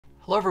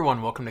Hello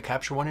everyone, welcome to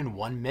Capture One in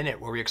 1 minute,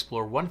 where we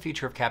explore one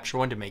feature of Capture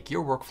One to make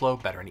your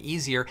workflow better and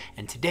easier.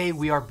 And today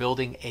we are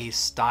building a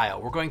style.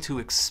 We're going to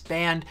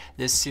expand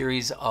this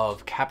series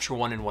of Capture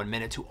One in 1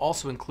 minute to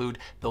also include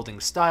building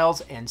styles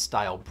and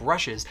style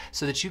brushes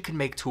so that you can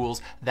make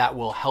tools that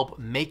will help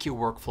make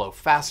your workflow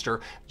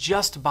faster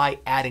just by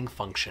adding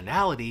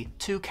functionality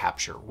to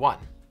Capture One.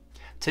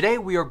 Today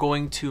we are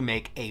going to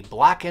make a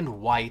black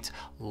and white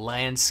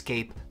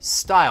landscape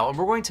style, and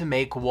we're going to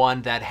make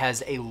one that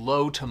has a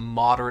low to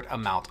moderate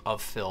amount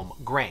of film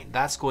grain.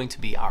 That's going to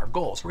be our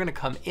goal. So we're going to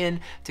come in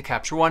to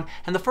Capture One,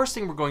 and the first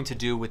thing we're going to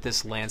do with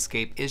this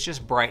landscape is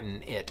just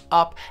brighten it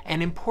up.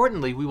 And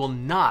importantly, we will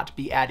not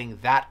be adding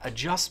that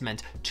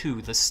adjustment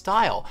to the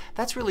style.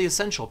 That's really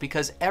essential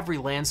because every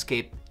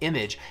landscape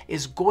image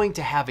is going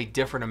to have a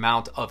different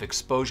amount of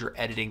exposure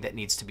editing that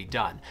needs to be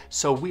done.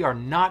 So we are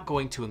not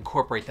going to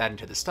incorporate that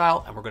into the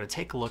style, and we're going to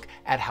take a look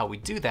at how we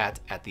do that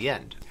at the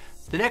end.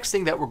 The next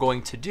thing that we're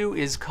going to do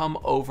is come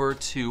over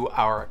to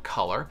our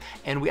color,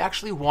 and we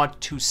actually want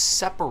to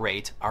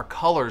separate our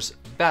colors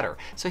better.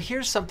 So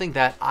here's something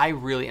that I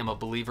really am a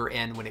believer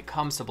in when it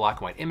comes to black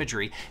and white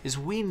imagery, is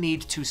we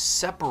need to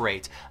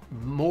separate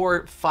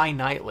more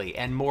finitely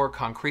and more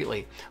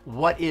concretely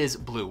what is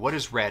blue, what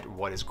is red,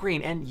 what is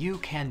green, and you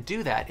can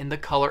do that in the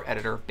Color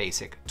Editor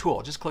Basic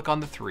tool. Just click on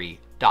the 3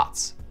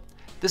 dots.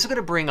 This is going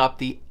to bring up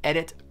the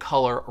edit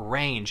color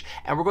range,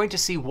 and we're going to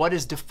see what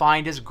is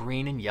defined as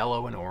green and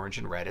yellow and orange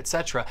and red,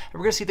 etc. And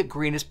we're going to see that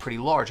green is pretty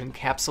large,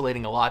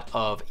 encapsulating a lot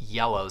of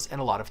yellows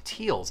and a lot of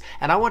teals.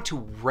 And I want to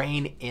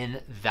rein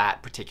in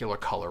that particular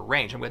color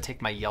range. I'm going to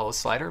take my yellow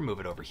slider and move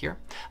it over here.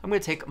 I'm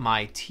going to take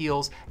my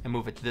teals and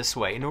move it this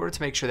way in order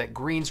to make sure that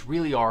greens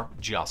really are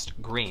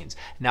just greens.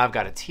 Now I've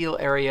got a teal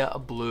area, a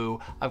blue,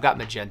 I've got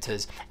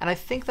magentas, and I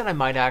think that I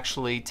might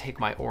actually take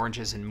my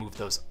oranges and move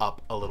those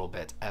up a little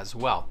bit as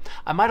well.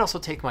 I might also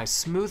take my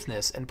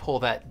smoothness and pull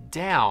that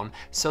down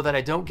so that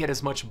I don't get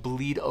as much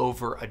bleed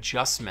over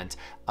adjustment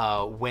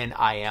when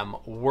I am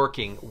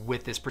working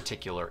with this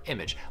particular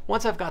image.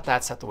 Once I've got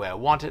that set the way I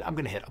want it, I'm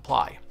going to hit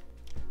apply.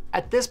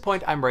 At this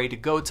point, I'm ready to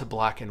go to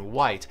black and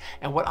white.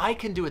 And what I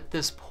can do at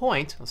this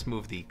point, let's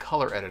move the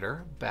color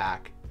editor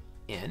back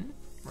in.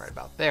 Right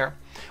about there.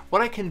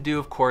 What I can do,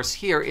 of course,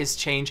 here is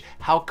change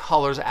how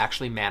colors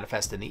actually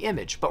manifest in the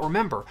image. But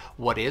remember,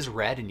 what is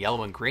red and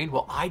yellow and green?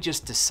 Well, I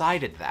just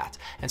decided that.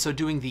 And so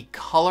doing the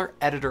color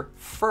editor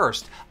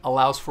first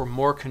allows for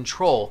more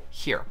control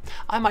here.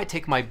 I might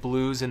take my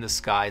blues in the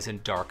skies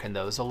and darken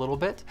those a little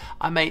bit.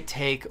 I might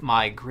take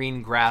my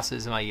green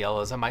grasses and my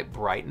yellows, I might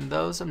brighten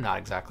those. I'm not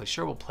exactly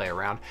sure. We'll play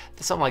around.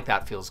 Something like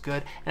that feels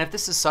good. And if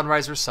this is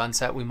sunrise or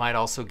sunset, we might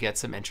also get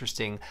some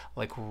interesting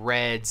like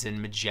reds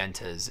and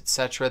magentas,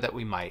 etc. that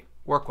we might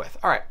work with.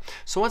 All right,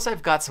 so once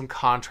I've got some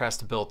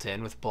contrast built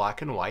in with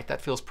black and white,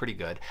 that feels pretty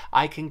good,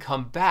 I can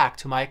come back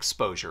to my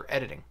exposure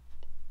editing.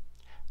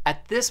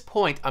 At this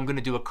point, I'm going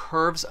to do a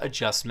curves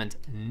adjustment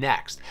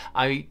next.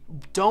 I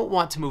don't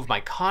want to move my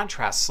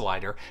contrast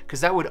slider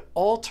because that would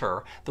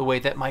alter the way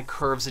that my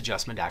curves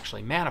adjustment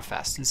actually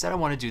manifests. Instead, I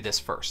want to do this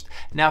first.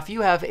 Now, if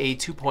you have a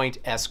 2-point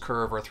S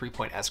curve or a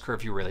 3-point S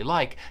curve you really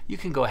like, you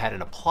can go ahead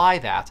and apply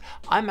that.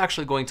 I'm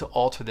actually going to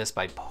alter this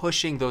by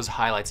pushing those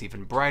highlights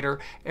even brighter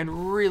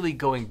and really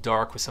going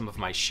dark with some of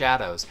my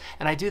shadows.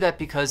 And I do that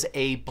because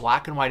a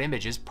black and white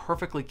image is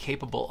perfectly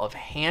capable of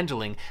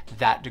handling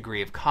that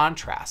degree of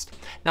contrast.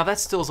 Now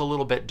that still is a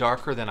little bit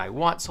darker than I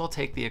want, so I'll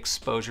take the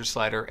exposure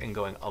slider and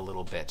going a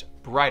little bit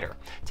brighter.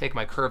 Take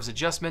my curves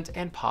adjustment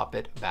and pop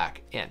it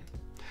back in.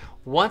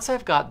 Once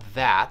I've got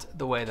that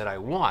the way that I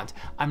want,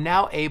 I'm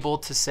now able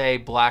to say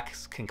black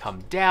can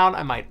come down.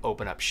 I might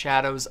open up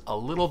shadows a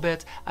little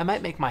bit. I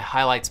might make my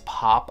highlights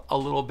pop a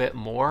little bit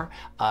more,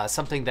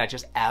 something that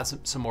just adds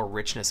some more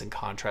richness and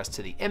contrast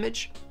to the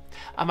image.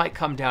 I might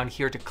come down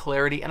here to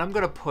clarity, and I'm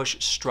going to push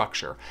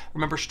structure.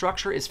 Remember,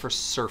 structure is for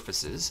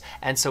surfaces,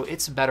 and so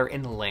it's better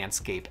in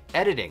landscape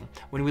editing.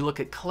 When we look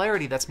at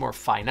clarity, that's more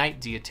finite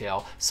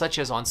detail, such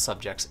as on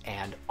subjects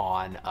and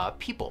on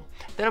people.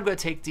 Then I'm going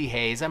to take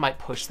dehaze. I might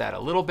push that a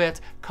little bit,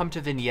 come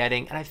to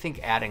vignetting, and I think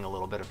adding a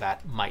little bit of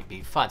that might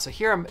be fun. So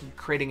here I'm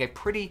creating a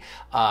pretty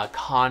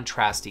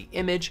contrasty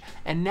image,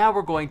 and now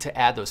we're going to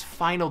add those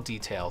final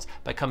details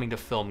by coming to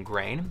film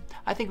grain.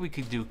 I think we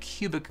could do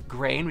cubic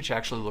grain, which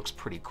actually looks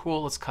pretty cool.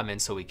 Let's come in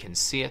so we can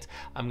see it.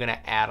 I'm going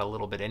to add a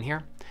little bit in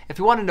here. If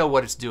you want to know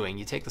what it's doing,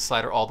 you take the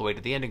slider all the way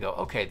to the end and go,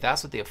 okay,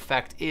 that's what the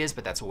effect is,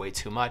 but that's way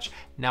too much.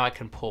 Now I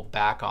can pull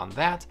back on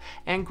that.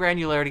 And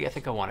granularity, I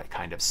think I want it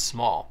kind of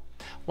small.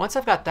 Once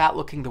I've got that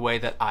looking the way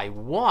that I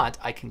want,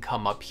 I can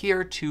come up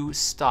here to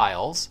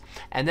styles,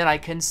 and then I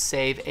can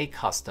save a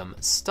custom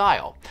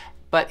style.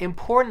 But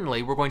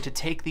importantly, we're going to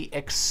take the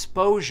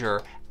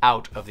exposure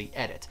out of the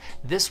edit.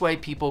 This way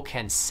people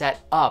can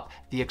set up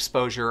the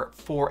exposure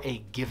for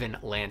a given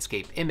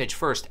landscape image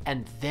first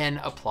and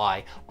then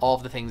apply all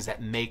of the things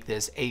that make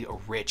this a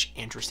rich,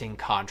 interesting,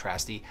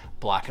 contrasty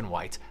black and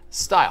white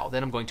style.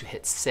 Then I'm going to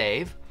hit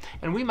save,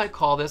 and we might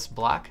call this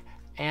black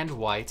and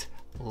white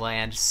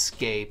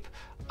landscape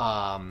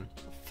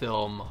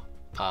film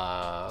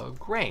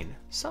grain,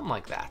 something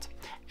like that.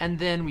 and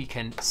then we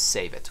can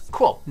save it.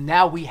 Cool,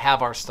 now we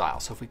have our style.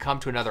 So if we come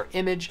to another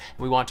image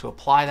and we want to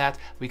apply that,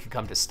 we can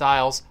come to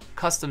Styles,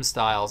 Custom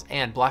Styles,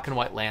 and Black and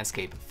White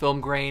Landscape. Film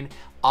Grain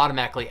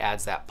automatically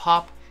adds that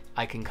pop.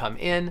 I can come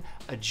in,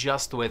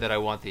 adjust the way that I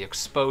want the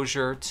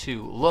exposure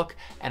to look,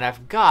 and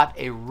I've got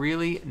a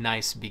really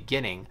nice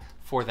beginning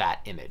for that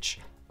image.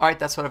 All right,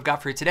 that's what I've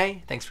got for you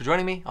today. Thanks for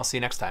joining me. I'll see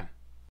you next time.